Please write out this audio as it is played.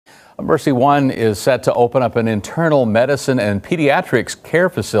Mercy One is set to open up an internal medicine and pediatrics care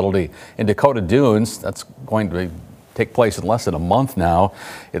facility in Dakota Dunes. That's going to take place in less than a month now.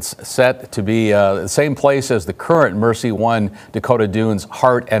 It's set to be the same place as the current Mercy One Dakota Dunes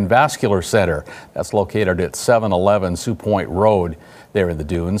Heart and Vascular Center. That's located at 711 Sioux Point Road there in the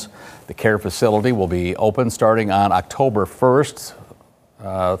Dunes. The care facility will be open starting on October 1st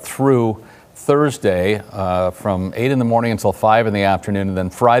through Thursday from 8 in the morning until 5 in the afternoon, and then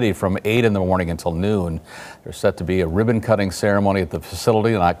Friday from 8 in the morning until noon. There's set to be a ribbon cutting ceremony at the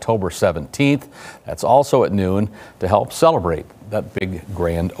facility on October 17th. That's also at noon to help celebrate that big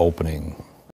grand opening.